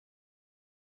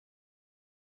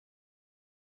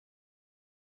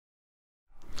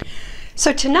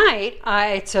So tonight,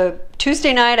 it's a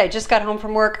Tuesday night, I just got home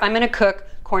from work. I'm gonna cook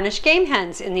Cornish Game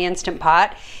Hens in the Instant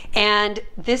Pot, and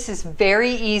this is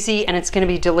very easy and it's gonna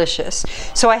be delicious.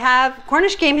 So I have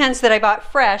Cornish Game Hens that I bought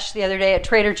fresh the other day at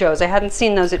Trader Joe's. I hadn't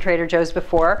seen those at Trader Joe's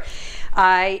before.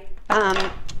 I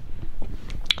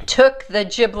took the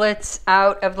giblets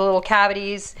out of the little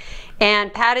cavities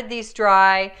and patted these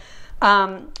dry.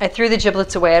 I threw the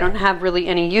giblets away. I don't have really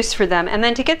any use for them. And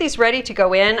then to get these ready to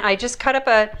go in, I just cut up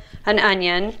an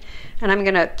onion, and I'm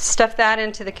gonna stuff that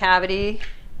into the cavity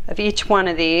of each one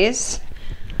of these.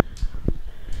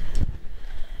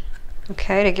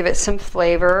 Okay, to give it some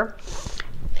flavor.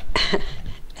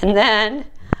 And then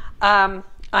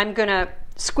I'm gonna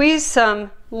squeeze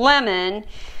some lemon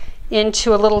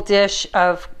into a little dish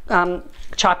of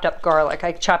chopped up garlic.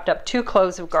 I chopped up 2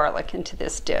 cloves of garlic into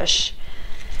this dish.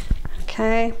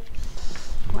 Okay,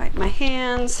 wipe my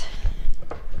hands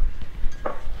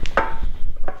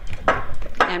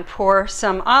and pour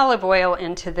some olive oil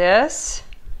into this.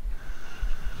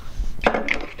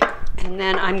 And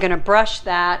then I'm going to brush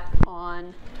that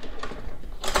on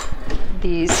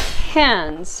these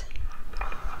hens.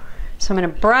 So I'm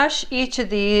going to brush each of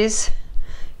these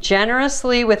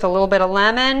generously with a little bit of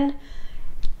lemon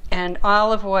and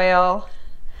olive oil.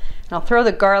 And I'll throw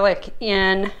the garlic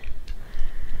in.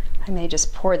 I may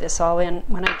just pour this all in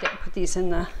when I put these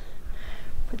in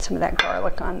put some of that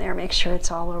garlic on there, make sure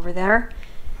it's all over there.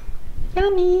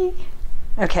 Yummy.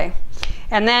 Okay,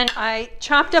 and then I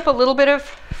chopped up a little bit of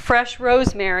fresh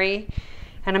rosemary,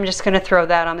 and I'm just gonna throw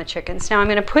that on the chickens. Now I'm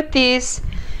gonna put these,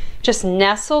 just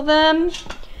nestle them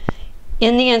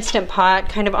in the Instant Pot,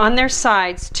 kind of on their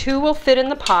sides. 2 will fit in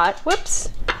the pot.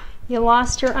 Whoops, you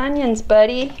lost your onions,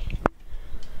 buddy.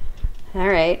 All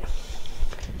right.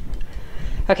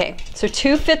 Okay, so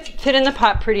 2 fit in the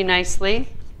pot pretty nicely.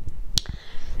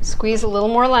 Squeeze a little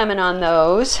more lemon on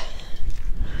those.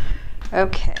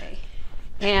 Okay,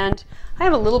 and I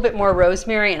have a little bit more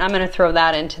rosemary, and I'm going to throw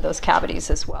that into those cavities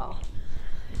as well.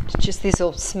 Just these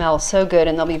will smell so good,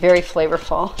 and they'll be very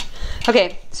flavorful.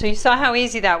 Okay, so you saw how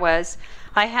easy that was.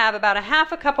 I have about a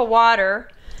half a cup of water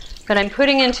that I'm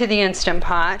putting into the Instant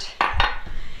Pot,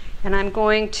 and I'm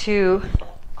going to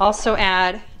also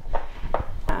add,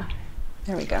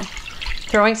 there we go,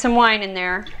 throwing some wine in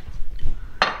there.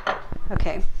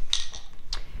 Okay,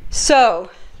 so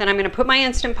then I'm going to put my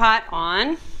Instant Pot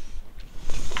on.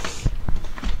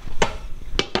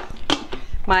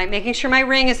 Making sure my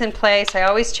ring is in place. I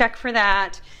always check for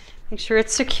that. Make sure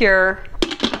it's secure.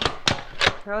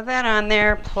 Throw that on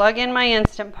there. Plug in my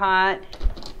Instant Pot.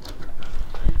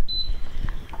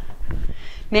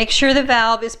 Make sure the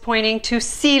valve is pointing to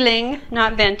sealing,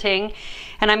 not venting.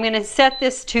 And I'm going to set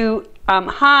this to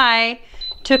high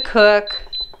to cook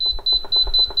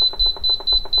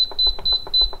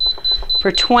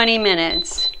for 20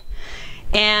 minutes.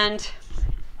 And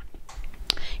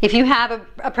if you have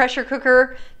a pressure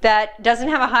cooker that doesn't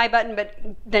have a high button, but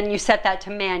then you set that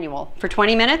to manual for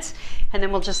 20 minutes, and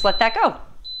then we'll just let that go.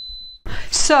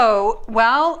 So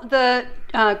while the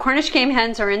Cornish Game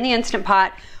Hens are in the Instant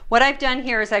Pot, what I've done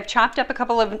here is I've chopped up a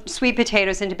couple of sweet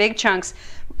potatoes into big chunks,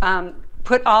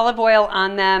 put olive oil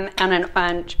on them,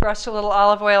 and brushed a little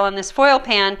olive oil on this foil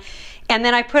pan. And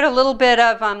then I put a little bit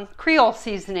of Creole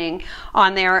seasoning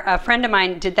on there. A friend of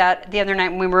mine did that the other night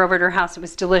when we were over at her house. It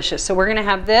was delicious. So we're going to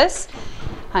have this.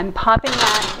 I'm popping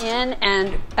that in,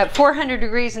 and at 400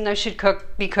 degrees, and those should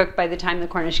be cooked by the time the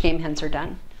Cornish Game Hens are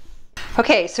done.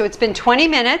 Okay, so it's been 20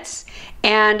 minutes,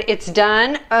 and it's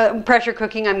done pressure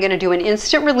cooking. I'm going to do an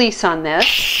instant release on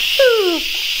this. Ooh.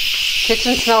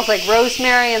 Kitchen smells like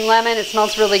rosemary and lemon. It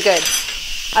smells really good.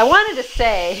 I wanted to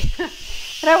say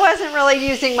that I wasn't really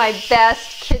using my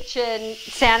best kitchen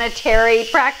sanitary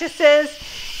practices,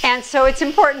 and so it's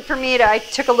important for me I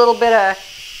took a little bit of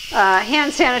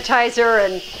hand sanitizer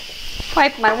and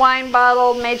wiped my wine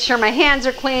bottle, made sure my hands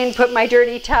are clean, put my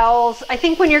dirty towels. I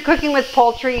think when you're cooking with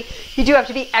poultry, you do have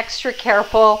to be extra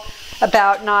careful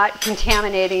about not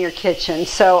contaminating your kitchen.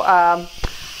 So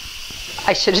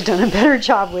I should have done a better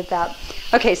job with that.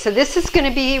 Okay, so this is going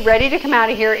to be ready to come out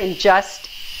of here in just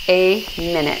a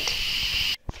minute.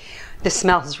 The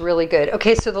smell is really good.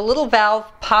 Okay, so the little valve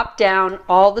popped down,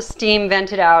 all the steam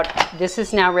vented out. This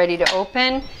is now ready to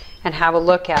open and have a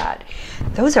look at.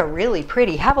 Those are really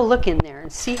pretty. Have a look in there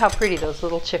and see how pretty those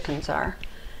little chickens are.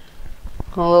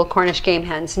 Little Cornish Game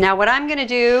Hens. Now what I'm gonna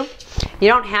do, you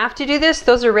don't have to do this,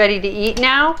 those are ready to eat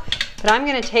now, but I'm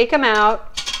gonna take them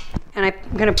out and I'm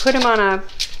gonna put them on a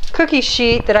cookie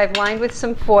sheet that I've lined with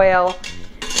some foil.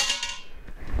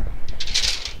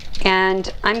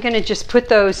 And I'm going to just put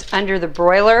those under the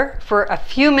broiler for a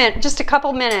few minutes, just a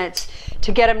couple minutes,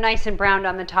 to get them nice and browned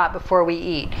on the top before we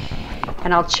eat.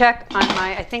 And I'll check on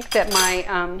I think that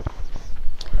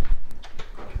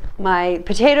my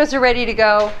potatoes are ready to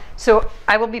go, so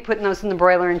I will be putting those in the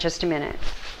broiler in just a minute.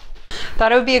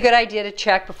 Thought it would be a good idea to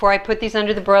check before I put these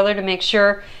under the broiler to make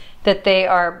sure that they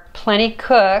are plenty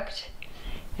cooked.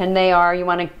 And they are, you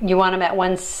want them at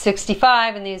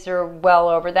 165, and these are well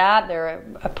over that. They're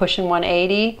pushing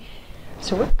 180,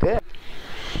 so we're good.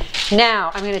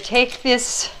 Now I'm going to take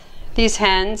these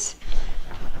hens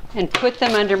and put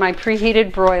them under my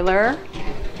preheated broiler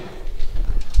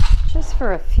just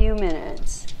for a few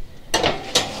minutes.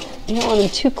 I don't want them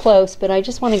too close, but I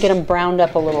just want to get them browned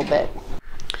up a little bit.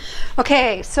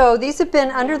 Okay, so these have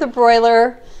been under the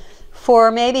broiler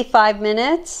for maybe 5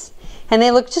 minutes. And they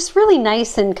look just really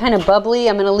nice and kind of bubbly.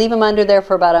 I'm going to leave them under there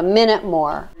for about a minute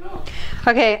more.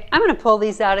 Okay, I'm going to pull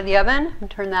these out of the oven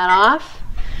and turn that off.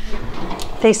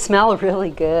 They smell really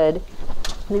good.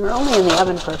 They were only in the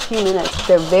oven for a few minutes.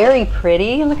 They're very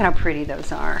pretty. Look at how pretty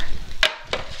those are.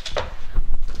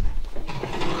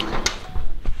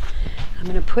 I'm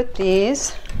going to put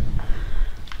these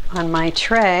on my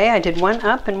tray. I did one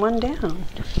up and one down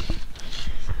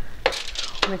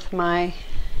with my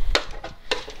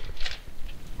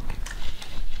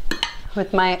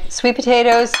sweet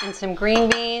potatoes and some green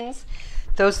beans.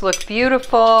 Those look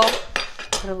beautiful.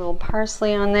 Put a little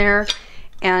parsley on there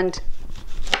and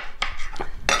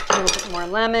a little bit more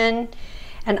lemon.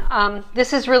 And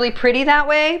this is really pretty that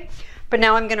way, but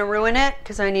now I'm going to ruin it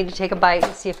because I need to take a bite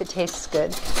and see if it tastes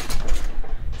good.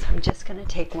 So I'm just going to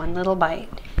take one little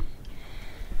bite.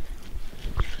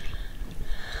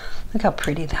 Look how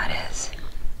pretty that is.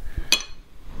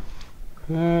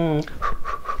 Mmm.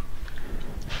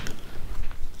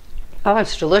 Oh,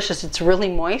 it's delicious. It's really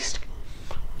moist.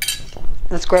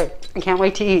 That's great. I can't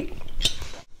wait to eat.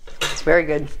 It's very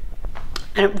good.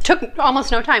 And it took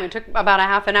almost no time. It took about a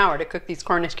half an hour to cook these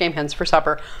Cornish game hens for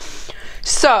supper.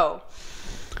 So,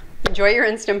 enjoy your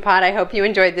Instant Pot. I hope you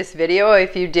enjoyed this video.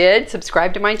 If you did,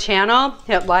 subscribe to my channel.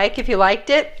 Hit like if you liked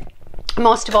it.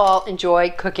 Most of all, enjoy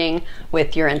cooking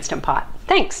with your Instant Pot.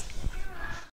 Thanks.